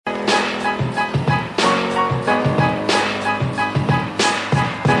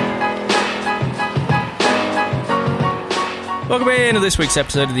Welcome into this week's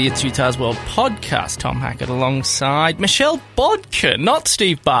episode of the It's Utah's World podcast. Tom Hackett alongside Michelle Bodkin, not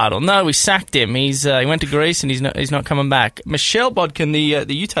Steve Bartle. No, we sacked him. He went to Greece and he's not coming back. Michelle Bodkin, the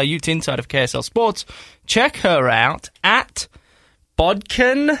Utah Utes inside of KSL Sports. Check her out at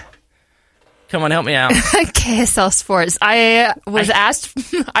Bodkin. Come on, help me out. KSL Sports. I was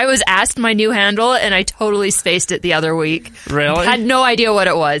asked my new handle, and I totally spaced it the other week. Really? Had no idea what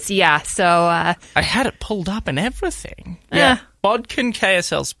it was. Yeah, so... I had it pulled up and everything. Yeah. Bodkin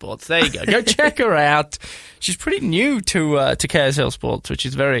KSL Sports. There you go. Go check her out. She's pretty new to KSL Sports, which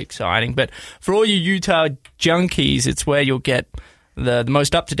is very exciting. But for all you Utah junkies, it's where you'll get the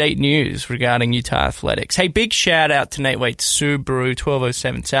most up-to-date news regarding Utah athletics. Hey, big shout-out to Nate Waite's Subaru,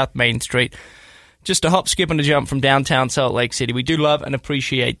 1207 South Main Street. Just a hop, skip, and a jump from downtown Salt Lake City. We do love and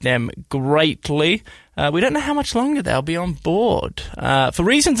appreciate them greatly. We don't know how much longer they'll be on board for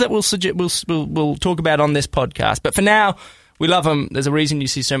reasons that we'll talk about on this podcast. But for now, we love them. There's a reason you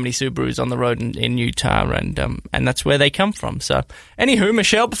see so many Subarus on the road in Utah, and that's where they come from. So, anywho,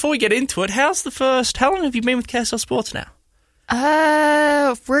 Michelle, before we get into it, how long have you been with KSL Sports now?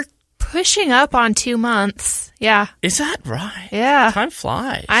 We're pushing up on 2 months. Yeah. Is that right? Yeah. Time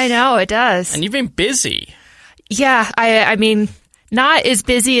flies. I know, it does. And you've been busy. Yeah, I mean, not as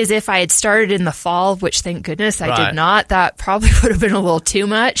busy as if I had started in the fall, which thank goodness I did not. That probably would have been a little too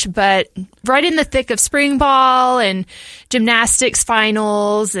much, but right in the thick of spring ball and gymnastics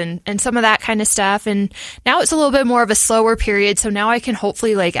finals and some of that kind of stuff. And now it's a little bit more of a slower period, so now I can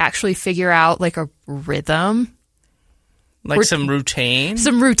hopefully actually figure out a rhythm. Some routine?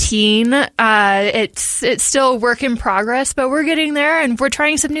 Some routine. It's still a work in progress, but we're getting there, and we're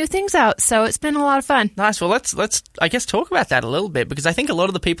trying some new things out, so it's been a lot of fun. Nice. Well, let's I guess, talk about that a little bit, because I think a lot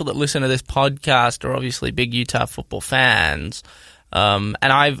of the people that listen to this podcast are obviously big Utah football fans. And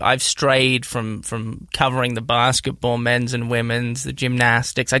I've strayed from covering the basketball, men's and women's, the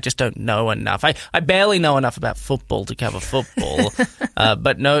gymnastics. I just don't know enough. I barely know enough about football to cover football.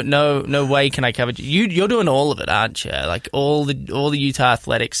 But no way can I cover you're doing all of it, aren't you? All the Utah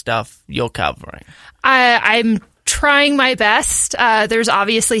athletic stuff you're covering. I'm trying my best. There's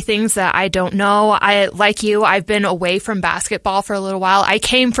obviously things that I don't know. I've been away from basketball for a little while. I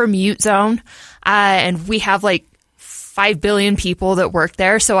came from Ute Zone, and we have 5 billion people that work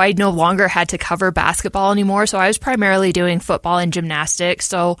there, so I no longer had to cover basketball anymore. So I was primarily doing football and gymnastics.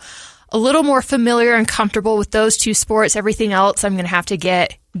 So a little more familiar and comfortable with those two sports. Everything else I'm going to have to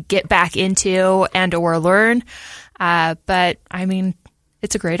get back into and or learn. But I mean,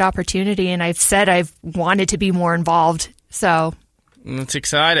 it's a great opportunity, and I've said I've wanted to be more involved. So it's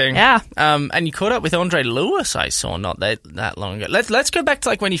exciting. Yeah. And you caught up with Andre Lewis, I saw, not that long ago. Let's go back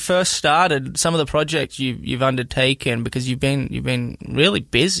to when you first started, some of the projects you've undertaken, because you've been really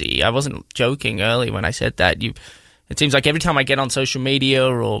busy. I wasn't joking earlier when I said that. It seems like every time I get on social media,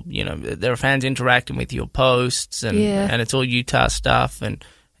 or there are fans interacting with your posts, and it's all Utah stuff, and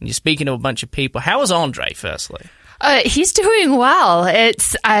you're speaking to a bunch of people. How is Andre, firstly? He's doing well.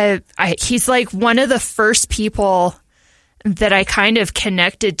 He's one of the first people that I kind of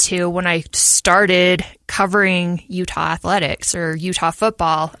connected to when I started covering Utah athletics or Utah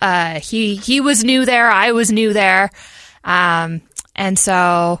football. He was new there. I was new there. And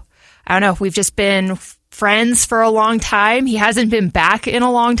so, I don't know, we've just been friends for a long time. He hasn't been back in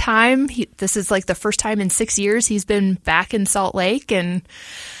a long time. This is the first time in 6 years he's been back in Salt Lake and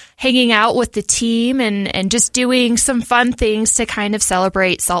hanging out with the team and just doing some fun things to kind of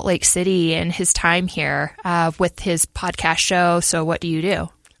celebrate Salt Lake City and his time here with his podcast show, So What Do You Do?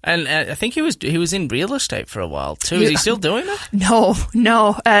 And I think he was in real estate for a while too. Is he still doing it? No.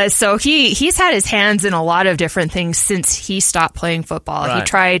 So he's had his hands in a lot of different things since he stopped playing football. Right. He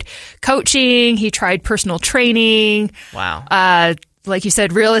tried coaching, he tried personal training. Wow. Like you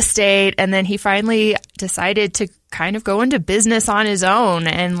said, real estate, and then he finally decided to kind of go into business on his own.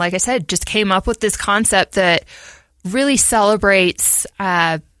 And like I said, just came up with this concept that really celebrates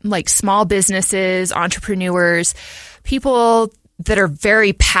small businesses, entrepreneurs, people that are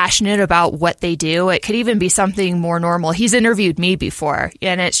very passionate about what they do. It could even be something more normal. He's interviewed me before,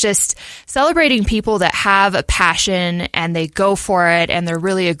 and it's just celebrating people that have a passion and they go for it and they're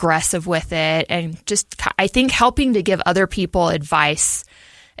really aggressive with it, and just, I think, helping to give other people advice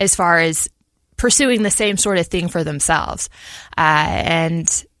as far as pursuing the same sort of thing for themselves. And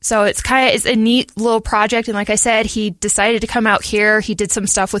so it's a neat little project. And like I said, he decided to come out here. He did some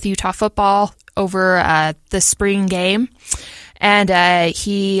stuff with Utah football over the spring game. And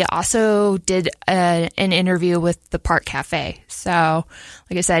he also did an interview with the Park Cafe. So,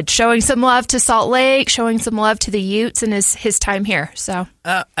 like I said, showing some love to Salt Lake, showing some love to the Utes and his time here. So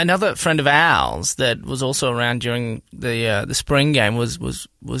another friend of ours that was also around during the spring game was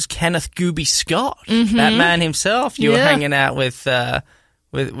Kenneth Gooby Scott, that man himself. You were hanging out with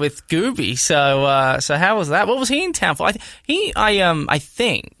Gooby. So how was that? What was he in town for? I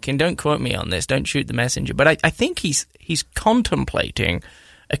think, and don't quote me on this, don't shoot the messenger, but I think he's contemplating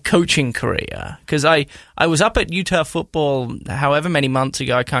a coaching career, because I was up at Utah football however many months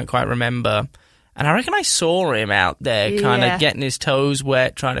ago, I can't quite remember, and I reckon I saw him out there kind of getting his toes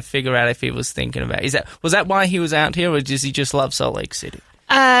wet, trying to figure out if he was thinking about was that why he was out here, or does he just love Salt Lake City?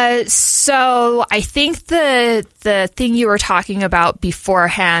 So I think the thing you were talking about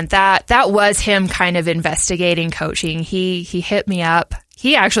beforehand, that was him kind of investigating coaching. He hit me up.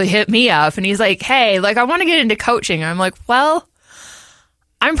 He actually hit me up and he's like, hey, like, I want to get into coaching. I'm like, well,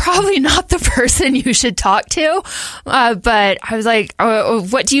 I'm probably not the person you should talk to. But I was like,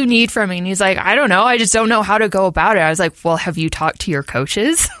 what do you need from me? And he's like, I don't know. I just don't know how to go about it. I was like, well, have you talked to your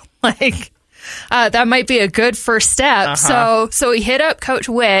coaches? Like, that might be a good first step. So he hit up Coach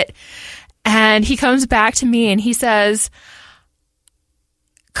Witt and he comes back to me and he says,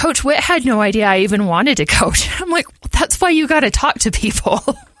 Coach Witt had no idea I even wanted to coach. I'm like, well, that's why you got to talk to people.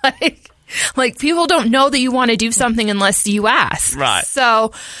 like people don't know that you want to do something unless you ask. Right.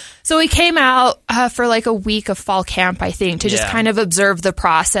 So he came out for like a week of fall camp, I think, to just kind of observe the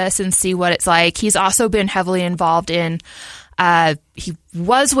process and see what it's like. He's also been heavily involved in he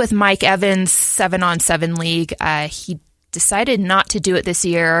was with Mike Evans' 7-on-7 league. He decided not to do it this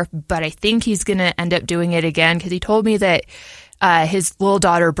year, but I think he's going to end up doing it again because he told me that his little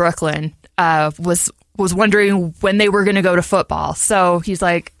daughter, Brooklyn, was wondering when they were going to go to football. So he's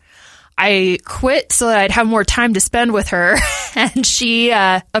like, I quit so that I'd have more time to spend with her. And she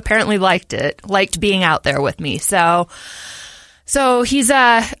apparently liked being out there with me. So he's,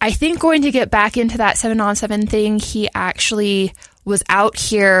 I think, going to get back into that 7-on-7 thing. He actually was out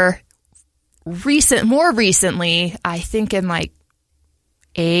here more recently, I think in like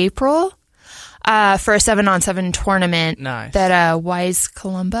April, for a 7-on-7 tournament. Nice. That Wise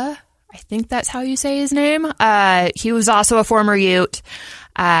Columba, I think that's how you say his name. He was also a former Ute,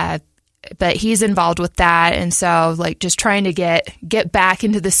 but he's involved with that. And so, like, just trying to get back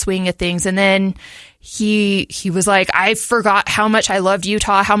into the swing of things. And then he was like, I forgot how much I loved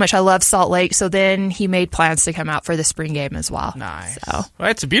Utah, how much I love Salt Lake. So then he made plans to come out for the spring game as well. Nice. So, well,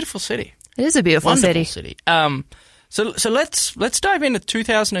 it's a beautiful city. It is a beautiful Wonderful city. So let's dive into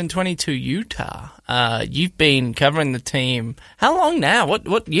 2022 Utah. You've been covering the team. How long now?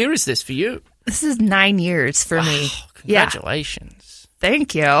 What year is this for you? This is 9 years for me. Congratulations. Yeah.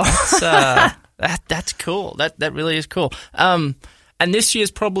 Thank you. That's cool. That really is cool. And this year's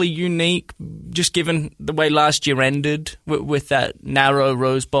probably unique, just given the way last year ended with that narrow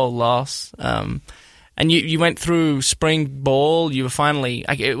Rose Bowl loss. And you went through spring ball. You were finally,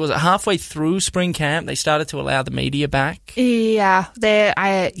 it was halfway through spring camp. They started to allow the media back. Yeah, they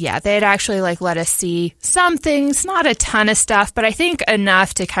had actually like let us see some things, not a ton of stuff, but I think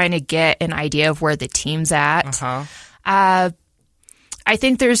enough to kind of get an idea of where the team's at. I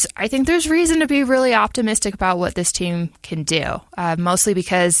think there's reason to be really optimistic about what this team can do, mostly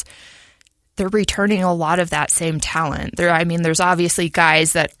because they're returning a lot of that same talent. There's obviously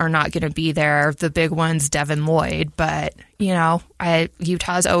guys that are not going to be there. The big one's Devin Lloyd, but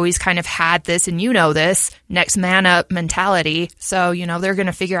Utah's always kind of had this, and this, next man up mentality. So they're going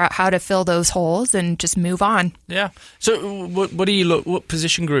to figure out how to fill those holes and just move on. Yeah. So what do you look? What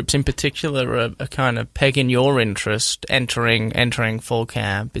position groups in particular are kind of pegging your interest entering fall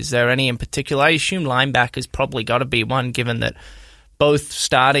camp? Is there any in particular? I assume linebacker's probably got to be one, given that both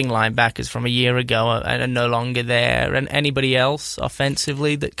starting linebackers from a year ago are no longer there. And anybody else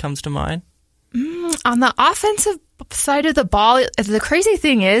offensively that comes to mind? On the offensive side of the ball, the crazy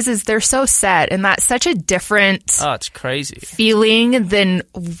thing is they're so set, and that's such a different it's crazy feeling than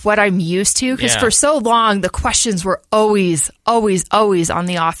what I'm used to. Because for so long, the questions were always on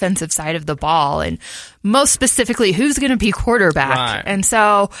the offensive side of the ball, and most specifically, who's going to be quarterback. Right. And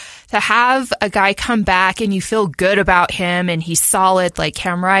so to have a guy come back and you feel good about him and he's solid like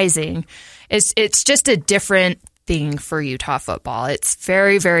Cam Rising, it's just a different thing for Utah football. It's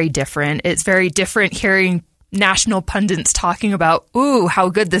very, very different. It's very different hearing national pundits talking about, how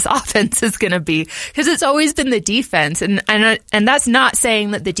good this offense is going to be, because it's always been the defense. And that's not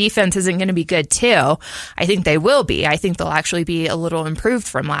saying that the defense isn't going to be good too. I think they will be. I think they'll actually be a little improved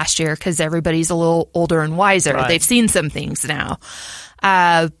from last year because everybody's a little older and wiser. Right. They've seen some things now.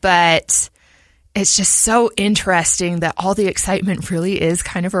 But it's just so interesting that all the excitement really is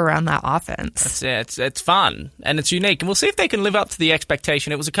kind of around that offense. That's it. It's fun and it's unique. And we'll see if they can live up to the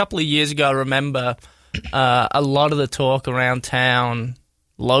expectation. It was a couple of years ago, I remember, a lot of the talk around town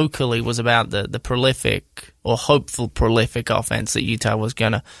locally was about the prolific or hopeful prolific offense that Utah was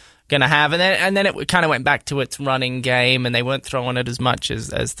gonna have, and then it kind of went back to its running game, and they weren't throwing it as much as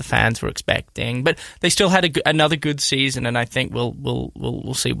the fans were expecting. But they still had another good season, and I think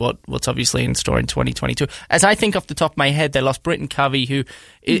we'll see what's obviously in store in 2022. As I think off the top of my head, they lost Britton Covey, who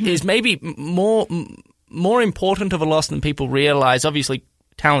is maybe more important of a loss than people realize. Obviously,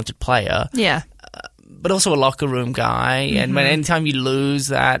 talented player, yeah, but also a locker room guy. And anytime you lose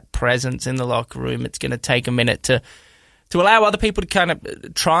that presence in the locker room, it's going to take a minute to allow other people to kind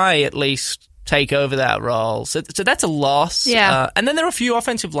of try at least take over that role. So that's a loss. Yeah. And then there are a few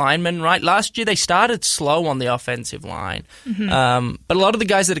offensive linemen, right? Last year they started slow on the offensive line. But a lot of the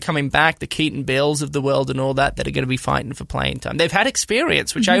guys that are coming back, the Keaton Bills of the world and all that are going to be fighting for playing time. They've had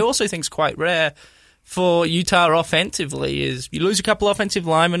experience, which I also think is quite rare for Utah offensively. Is you lose a couple offensive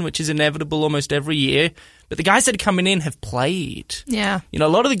linemen, which is inevitable almost every year. But the guys that are coming in have played. Yeah. You know, a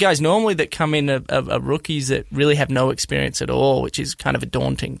lot of the guys normally that come in are rookies that really have no experience at all, which is kind of a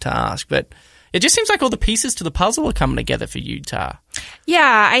daunting task. But it just seems like all the pieces to the puzzle are coming together for Utah.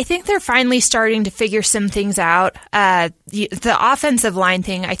 Yeah, I think they're finally starting to figure some things out. The offensive line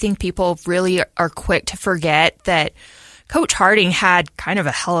thing, I think people really are quick to forget that Coach Harding had kind of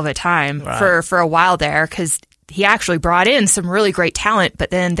a hell of a time for a while there, because he actually brought in some really great talent, but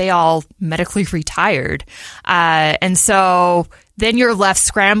then they all medically retired. And so then you're left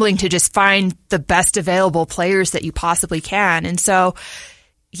scrambling to just find the best available players that you possibly can. And so,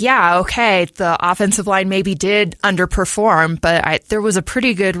 yeah, okay, the offensive line maybe did underperform, but there was a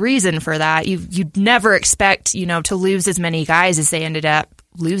pretty good reason for that. You'd never expect, to lose as many guys as they ended up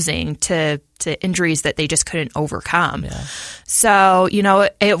losing to injuries that they just couldn't overcome. Yeah. So,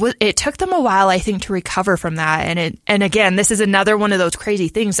 it took them a while, I think, to recover from that. And again, this is another one of those crazy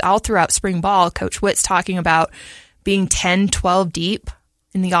things all throughout spring ball. Coach Witt's talking about being 10, 12 deep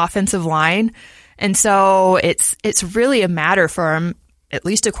in the offensive line. And so it's really a matter for them, at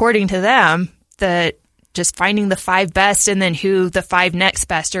least according to them, that just finding the 5 best and then who the 5 next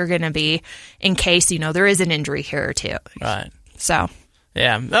best are going to be in case, there is an injury here or two. Right. So.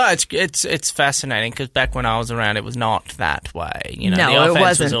 Yeah, no, it's fascinating because back when I was around, it was not that way. No, the offense it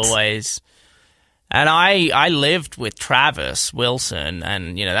wasn't. was always. And I lived with Travis Wilson,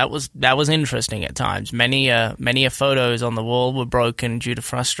 and that was interesting at times. Many photos on the wall were broken due to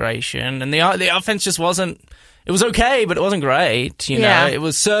frustration, and the offense just wasn't. It was okay, but it wasn't great. It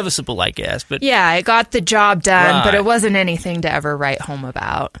was serviceable, I guess. But yeah, it got the job done, but it wasn't anything to ever write home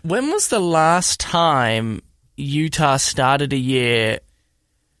about. When was the last time Utah started a year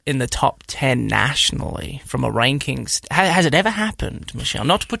in the top 10 nationally from a rankings? Has it ever happened, Michelle?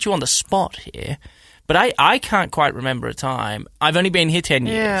 Not to put you on the spot here, but I can't quite remember a time. I've only been here 10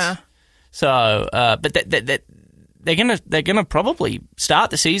 years. Yeah. So, but they're gonna probably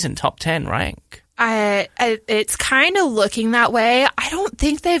start the season top 10 rank. It's kind of looking that way. I don't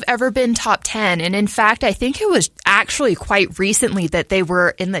think they've ever been top 10. And in fact, I think it was actually quite recently that they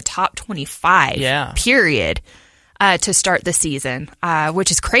were in the top 25, period, to start the season, which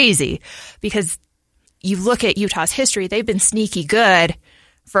is crazy because you look at Utah's history, they've been sneaky good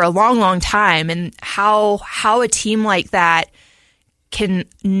for a long, long time. And how a team like that can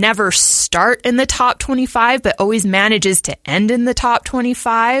never start in the top 25, but always manages to end in the top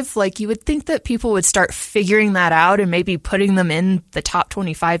 25. Like, you would think that people would start figuring that out and maybe putting them in the top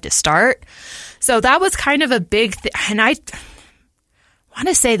 25 to start. So that was kind of a big thing. And I want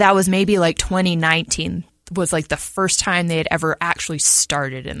to say that was maybe like 2019 was like the first time they had ever actually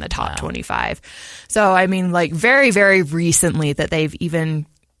started in the top 25. So, I mean, like very, very recently that they've even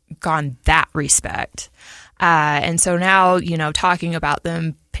gone that respect. And so now, talking about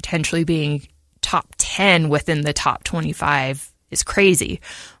them potentially being top 10 within the top 25 is crazy.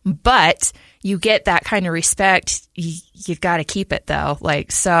 But you get that kind of respect. You've got to keep it, though.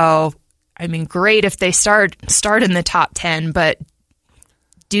 Like, so, I mean, great if they start in the top 10, but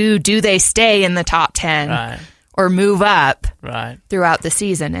do they stay in the top 10 or move up throughout the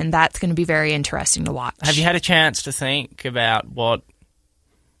season? And that's going to be very interesting to watch. Have you had a chance to think about what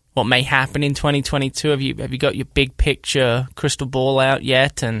may happen in 2022? Have you got your big picture crystal ball out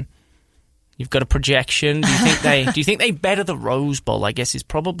yet? And you've got a projection. Do you think they better the Rose Bowl? I guess is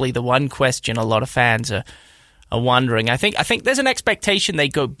probably the one question a lot of fans are wondering. I think there's an expectation they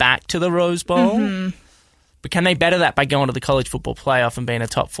go back to the Rose Bowl, but can they better that by going to the college football playoff and being a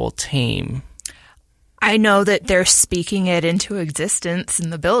top 4 team? I know that they're speaking it into existence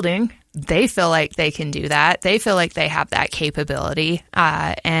in the building. they feel like they can do that. They feel like they have that capability.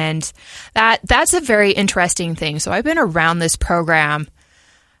 And that's a very interesting thing. So I've been around this program.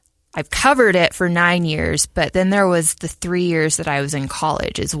 I've covered it for 9 years, but then there was the 3 years that I was in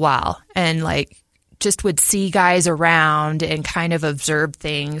college as well. And like, just would see guys around and kind of observe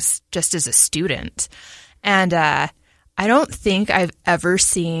things just as a student. And I don't think I've ever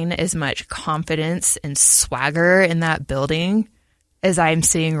seen as much confidence and swagger in that building as I'm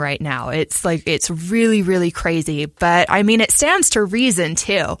seeing right now. It's like, it's really, really crazy. But I mean, it stands to reason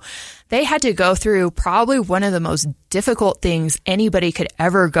too. They had to go through probably one of the most difficult things anybody could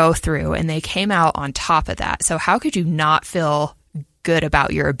ever go through, and they came out on top of that. So how could you not feel good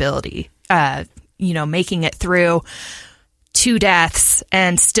about your ability? Making it through 2 deaths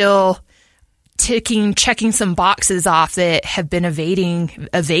and still checking some boxes off that have been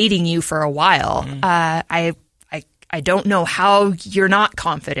evading you for a while. I don't know how you're not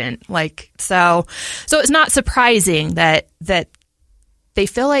confident. So it's not surprising that they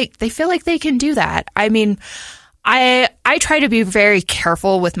feel like they can do that. I mean, I try to be very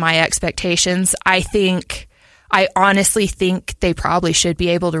careful with my expectations. I honestly think they probably should be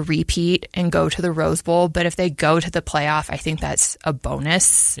able to repeat and go to the Rose Bowl, but if they go to the playoff, I think that's a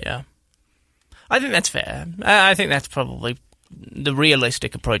bonus. Yeah. I think that's fair. I think that's probably the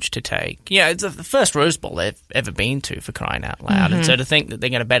realistic approach to take. Yeah, it's the first Rose Bowl they've ever been to, for crying out loud. Mm-hmm. And so to think that they're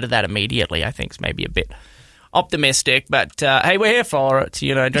going to better that immediately, I think is maybe a bit optimistic. But, hey, we're here for it,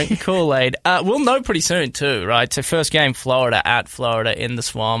 drink the Kool-Aid. We'll know pretty soon, too, right? So first game, Florida at Florida in the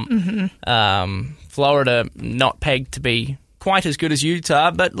Swamp. Mm-hmm. Florida not pegged to be quite as good as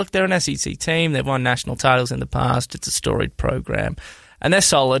Utah, but look, they're an SEC team. They've won national titles in the past. It's a storied program. And they're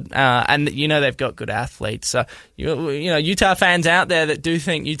solid, and they've got good athletes. So, Utah fans out there that do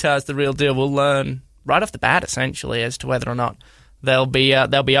think Utah's the real deal will learn right off the bat, essentially, as to whether or not they'll be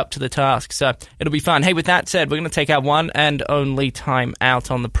up to the task. So it'll be fun. Hey, with that said, we're going to take our one and only time out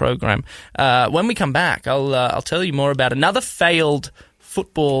on the program. When we come back, I'll tell you more about another failed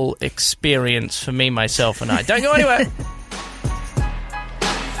football experience for me, myself, and I. Don't go anywhere.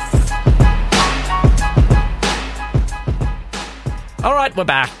 All right, we're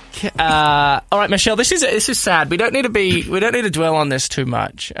back. All right, Michelle, this is sad. We don't need to dwell on this too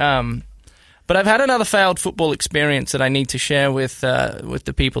much. But I've had another failed football experience that I need to share with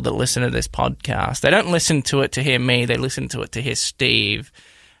the people that listen to this podcast. They don't listen to it to hear me. They listen to it to hear Steve.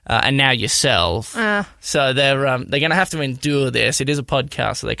 And now yourself. So they're going to have to endure this. It is a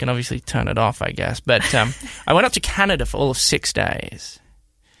podcast, so they can obviously turn it off, I guess. But I went up to Canada for all of 6 days.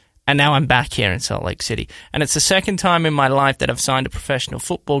 And now I'm back here in Salt Lake City. And it's the second time in my life that I've signed a professional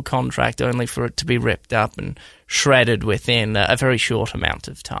football contract only for it to be ripped up and shredded within a very short amount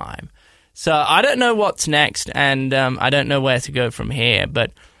of time. So I don't know what's next, and I don't know where to go from here.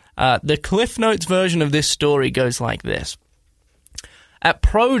 But the Cliff Notes version of this story goes like this. At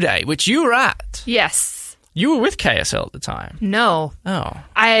Pro Day, which you were at. Yes. You were with KSL at the time. No. Oh.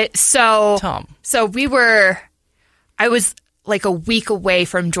 Tom. So I was like a week away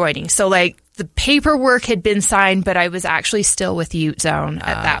from joining. So like the paperwork had been signed, but I was actually still with Ute Zone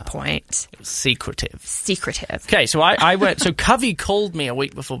at that point. It was secretive. Okay, so I went, so Covey called me a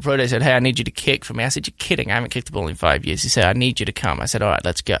week before Pro Day, said, hey, I need you to kick for me. I said, you're kidding. I haven't kicked the ball in 5 years. He said, I need you to come. I said, all right,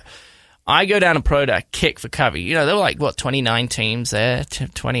 let's go. I go down to Pro Day, kick for Covey. There were like, 29 teams there,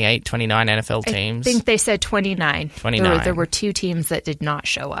 28, 29 NFL teams. I think they said 29. 29. There were 2 teams that did not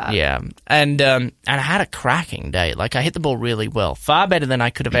show up. Yeah, and I had a cracking day. Like, I hit the ball really well, far better than I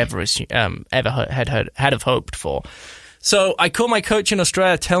could have ever have hoped for. So I call my coach in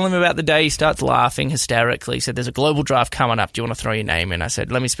Australia, tell him about the day. He starts laughing hysterically. He said, there's a global draft coming up. Do you want to throw your name in? I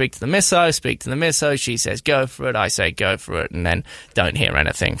said, let me speak to the misso. She says, go for it. I say, go for it. And then don't hear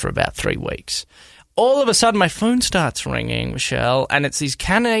anything for about 3 weeks. All of a sudden, my phone starts ringing, Michelle, and it's these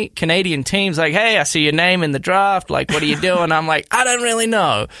Canadian teams like, hey, I see your name in the draft. Like, what are you doing? I'm like, I don't really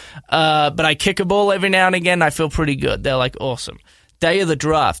know. But I kick a ball every now and again. I feel pretty good. They're like, awesome. Day of the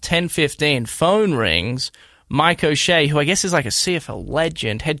draft, 10:15, phone rings. Mike O'Shea, who I guess is like a CFL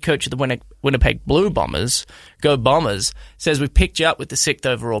legend, head coach of the Winnipeg Blue Bombers, go Bombers, says, we picked you up with the 6th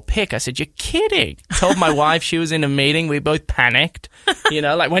overall pick. I said, you're kidding. Told my wife she was in a meeting. We both panicked.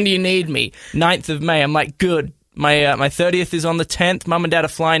 Like, when do you need me? 9th of May. I'm like, good. My 30th is on the 10th. Mum and Dad are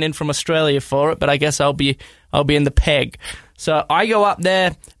flying in from Australia for it, but I guess I'll be in the peg. So I go up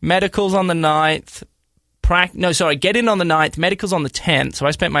there, medicals on the 9th. Get in on the 9th, medicals on the 10th. So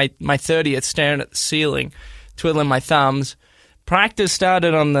I spent my 30th staring at the ceiling, twiddling my thumbs. Practice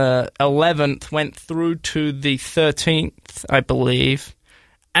started on the 11th, went through to the 13th, I believe.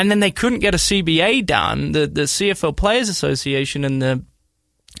 And then they couldn't get a CBA done. The CFL Players Association and the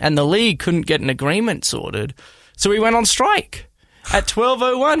And the league couldn't get an agreement sorted, so we went on strike. At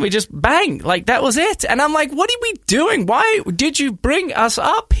 12:01, we just bang, like that was it. And I'm like, what are we doing? Why did you bring us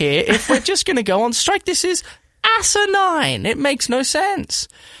up here if we're just going to go on strike? This is asinine. It makes no sense.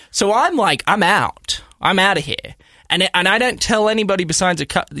 So I'm like, I'm out. I'm out of here. And I don't tell anybody besides a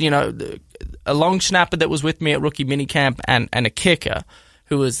long snapper that was with me at rookie minicamp and a kicker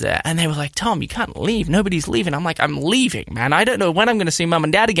who was there. And they were like, Tom, you can't leave. Nobody's leaving. I'm like, I'm leaving, man. I don't know when I'm going to see mum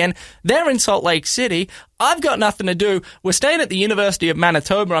and dad again. They're in Salt Lake City. I've got nothing to do. We're staying at the University of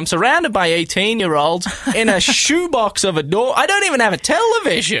Manitoba. I'm surrounded by 18-year-olds in a shoebox of a door. I don't even have a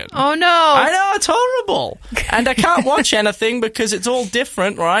television. Oh, no. I know, it's horrible. And I can't watch anything because it's all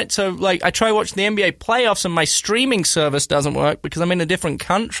different, right? So, like, I try watching the NBA playoffs and my streaming service doesn't work because I'm in a different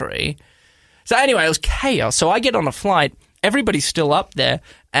country. So anyway, it was chaos. So I get on a flight. Everybody's still up there,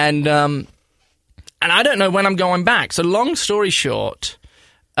 and I don't know when I'm going back. So long story short,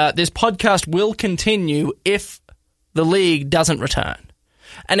 this podcast will continue if the league doesn't return.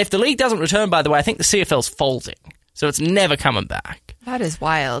 And if the league doesn't return, by the way, I think the CFL's folding, so it's never coming back. That is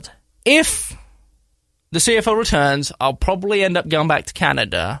wild. If the CFL returns, I'll probably end up going back to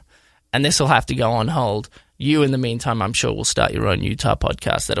Canada, and this will have to go on hold. You, in the meantime, I'm sure will start your own Utah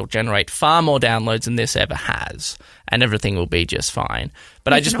podcast that'll generate far more downloads than this ever has, and everything will be just fine.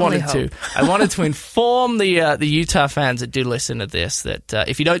 But I just wanted to inform the Utah fans that do listen to this that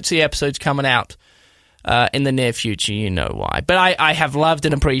if you don't see episodes coming out in the near future, you know why. But I have loved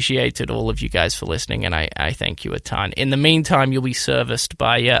and appreciated all of you guys for listening, and I thank you a ton. In the meantime, you'll be serviced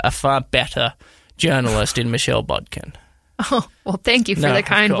by a far better journalist in Michelle Bodkin. Oh, well, thank you for the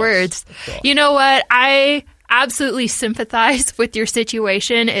kind words. You know what? I absolutely sympathize with your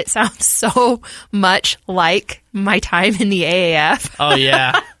situation. It sounds so much like my time in the AAF. Oh,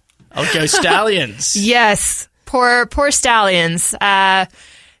 yeah. I'll go Stallions. Yes. Poor Stallions.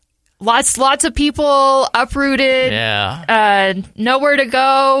 Lots of people uprooted. Yeah. Nowhere to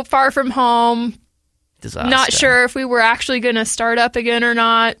go, far from home. Disaster. Not sure if we were actually going to start up again or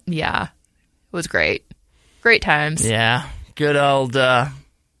not. Yeah. It was great. Great times. Yeah. Good old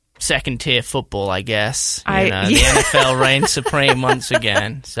second-tier football, I guess. The NFL reigns supreme once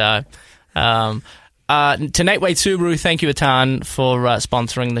again. So, to Nate Wade Subaru, thank you a ton for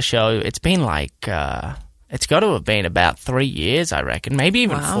sponsoring the show. It's been like, it's got to have been about 3 years, I reckon. Maybe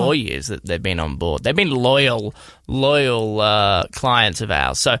even 4 years that they've been on board. They've been loyal clients of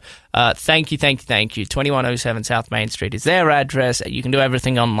ours. So, thank you. 2107 South Main Street is their address. You can do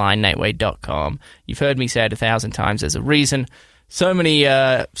everything online, natewade.com. You've heard me say it 1,000 times. There's a reason so many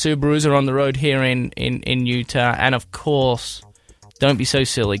Subarus are on the road here in Utah. And, of course, don't be so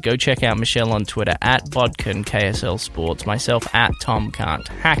silly. Go check out Michelle on Twitter, at Bodkin KSL Sports. Myself, at Tom Can't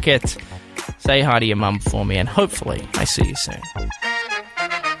Hack It. Say hi to your mum for me, and hopefully I see you soon.